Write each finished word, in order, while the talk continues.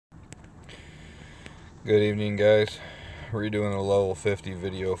Good evening, guys. We're doing a level 50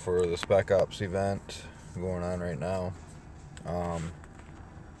 video for the Spec Ops event going on right now.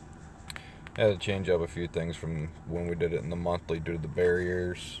 Had to change up a few things from when we did it in the monthly due to the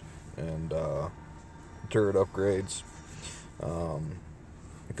barriers and turret upgrades. I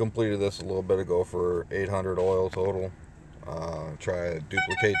completed this a little bit ago for 800 oil total. Try to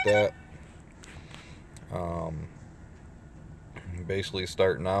duplicate that. Basically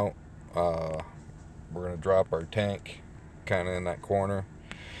starting out, we're going to drop our tank kind of in that corner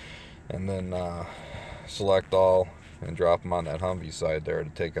and then select all and drop them on that Humvee side there to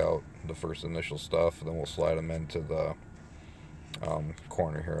take out the first initial stuff, and then we'll slide them into the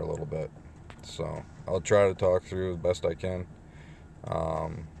corner here a little bit. So I'll try to talk through the best I can.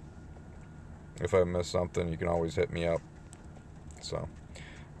 If I miss something, you can always hit me up. So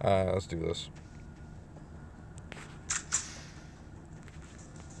let's do this.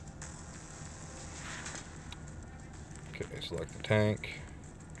 Okay, select the tank,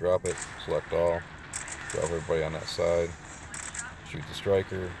 drop it, select all, drop everybody on that side, shoot the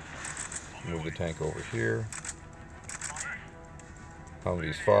striker, move the tank over here,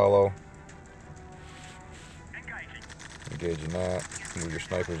 Humvees follow, engaging that, move your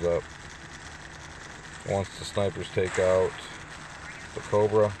snipers up. Once the snipers take out the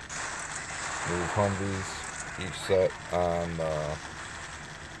Cobra, move Humvees, each set on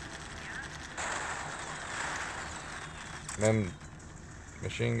them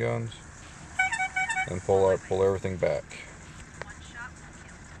machine guns, and pull everything back.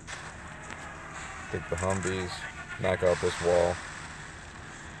 Take the Humvees, knock out this wall,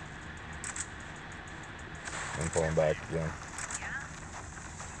 and pull them back again.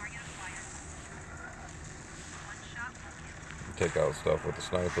 Take out stuff with the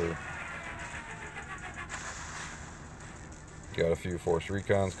sniper. Got a few force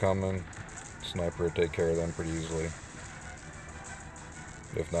recons coming. Sniper will take care of them pretty easily.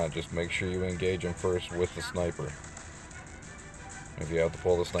 If not, just make sure you engage them first with the sniper. If you have to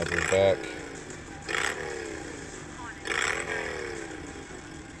pull the snipers back,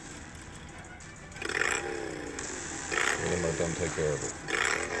 then let them take care of it.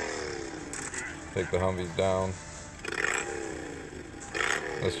 Take the Humvees down.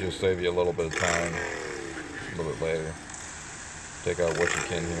 Let's just save you a little bit of time a little bit later. Take out what you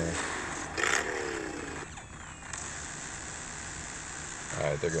can here.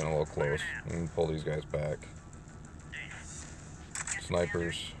 Alright, they're getting a little close. And pull these guys back.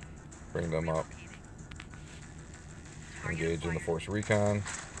 Snipers, bring them up. Engage in the force recon.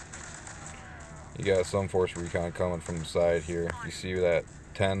 You got some force recon coming from the side here. If you see that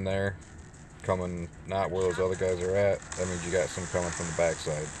 10 there, coming not where those other guys are at, that means you got some coming from the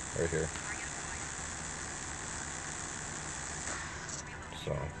backside, right here.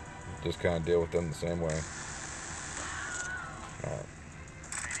 So, just kind of deal with them the same way. Alright.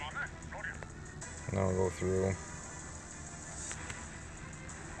 Now we'll go through.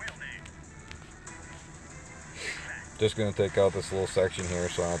 Just going to take out this little section here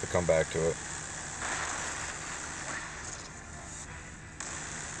so I don't have to come back to it.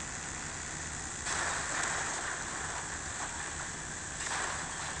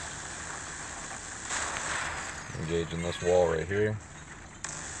 Engage in this wall right here.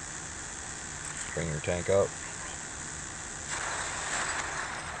 Bring your tank up.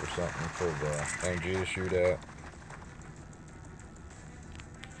 For something for the MG to shoot at.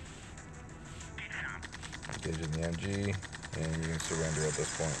 Engage in the MG, and you can surrender at this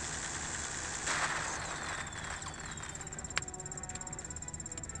point.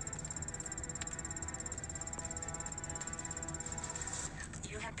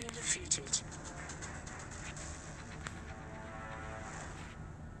 You have been defeated.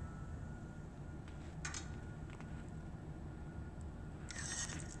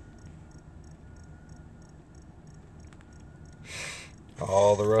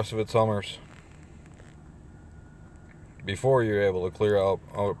 All the rest of it's Hummers. Before you're able to clear out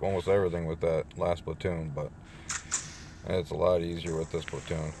almost everything with that last platoon, but it's a lot easier with this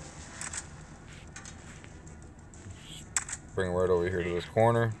platoon. Bring it right over here to this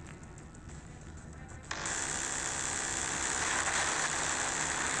corner.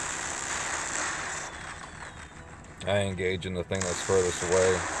 I engage in the thing that's furthest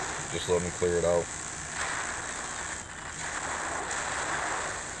away. Just let them clear it out.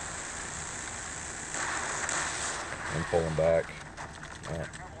 And pull them back. Right.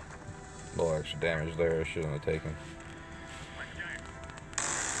 A little extra damage there I shouldn't have taken.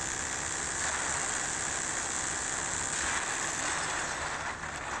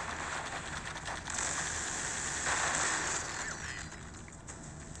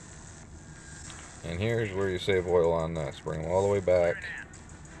 And here's where you save oil on this. Bring them all the way back.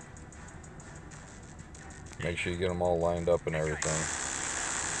 Make sure you get them all lined up and everything.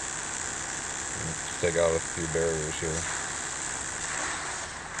 And just take out a few barriers here.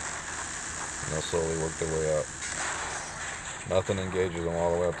 And they'll slowly work their way up. Nothing engages them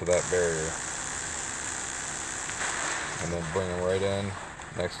all the way up to that barrier. And then bring them right in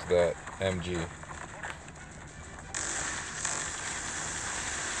next to that MG.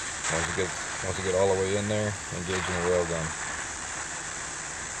 Once you get all the way in there, engage in the railgun.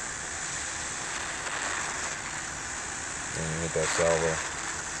 And you hit that salvo.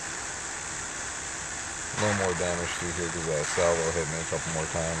 No more damage through here because that salvo hit me a couple more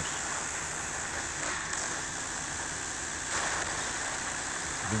times.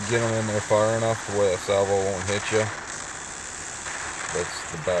 If you get them in there far enough to where that salvo won't hit you, that's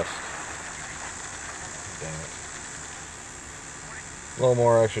the best. Dang it. A little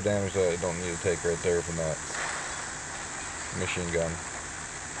more extra damage that I don't need to take right there from that machine gun.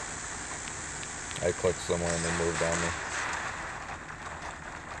 I clicked somewhere and they moved on me.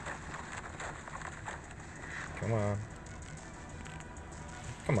 Come on.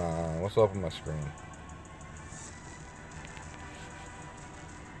 Come on, what's up on my screen?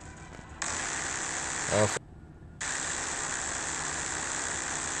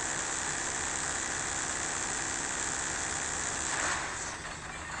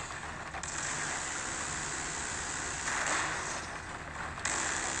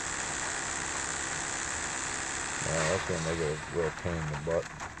 That's going to make it a real pain in the butt.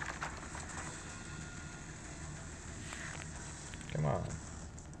 Come on.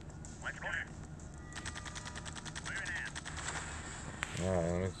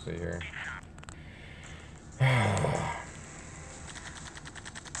 Alright, let me see here.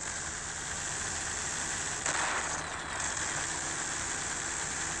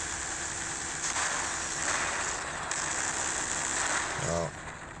 Well,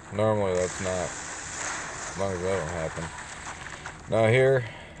 normally that's not, as long as that don't happen. Now here,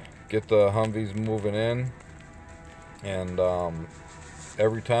 get the Humvees moving in, and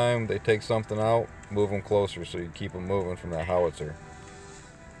every time they take something out, move them closer so you keep them moving from that howitzer.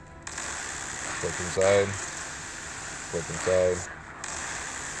 Click inside, click inside.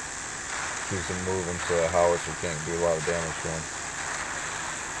 Keeps them moving so that howitzer can't do a lot of damage to them.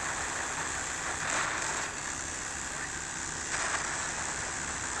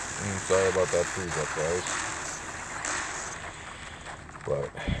 Sorry about that freeze up, guys. But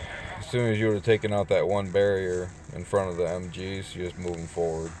as soon as you would have taken out that one barrier in front of the MGs, you just move them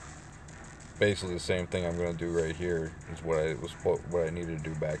forward. Basically the same thing I'm going to do right here is what I needed to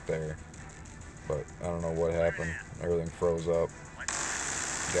do back there. But I don't know what happened. Everything froze up.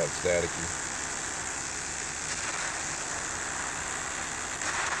 Got staticky.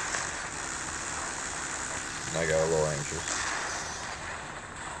 And I got a little anxious.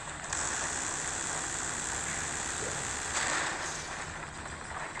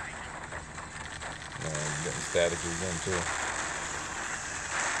 Getting staticky again too.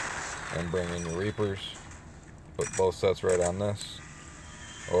 And bring in your Reapers. Put both sets right on this.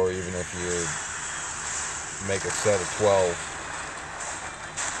 Or even if you make a set of 12,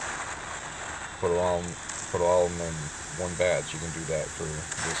 put all of them in one batch. You can do that for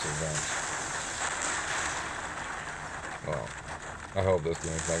this event. Well, I hope this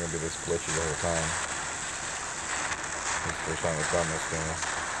game's not gonna be this glitchy the whole time. This is the first time I've done this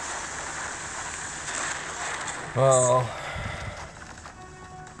game. Well,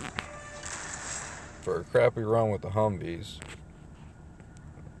 for a crappy run with the Humvees,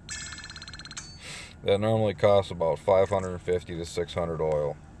 that normally costs about 550 to 600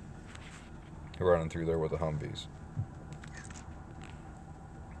 oil running through there with the Humvees.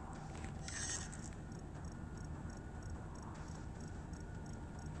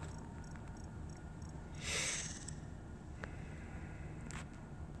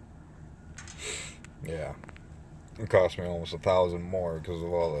 Yeah. It cost me almost 1,000 more because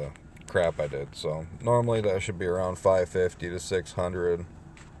of all the crap I did. So normally that should be around 550 to 600.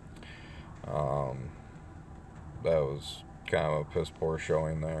 That was kind of a piss poor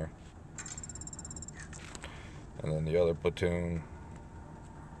showing there. And then the other platoon,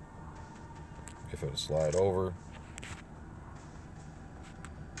 if it would slide over,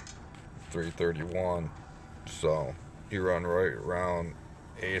 331. So you run right around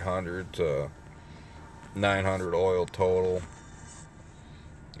 800 to 900 oil total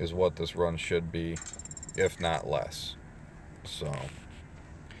is what this run should be, if not less. So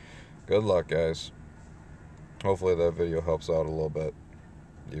good luck, guys. Hopefully that video helps out a little bit,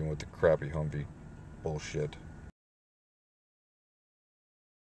 even with the crappy Humvee bullshit.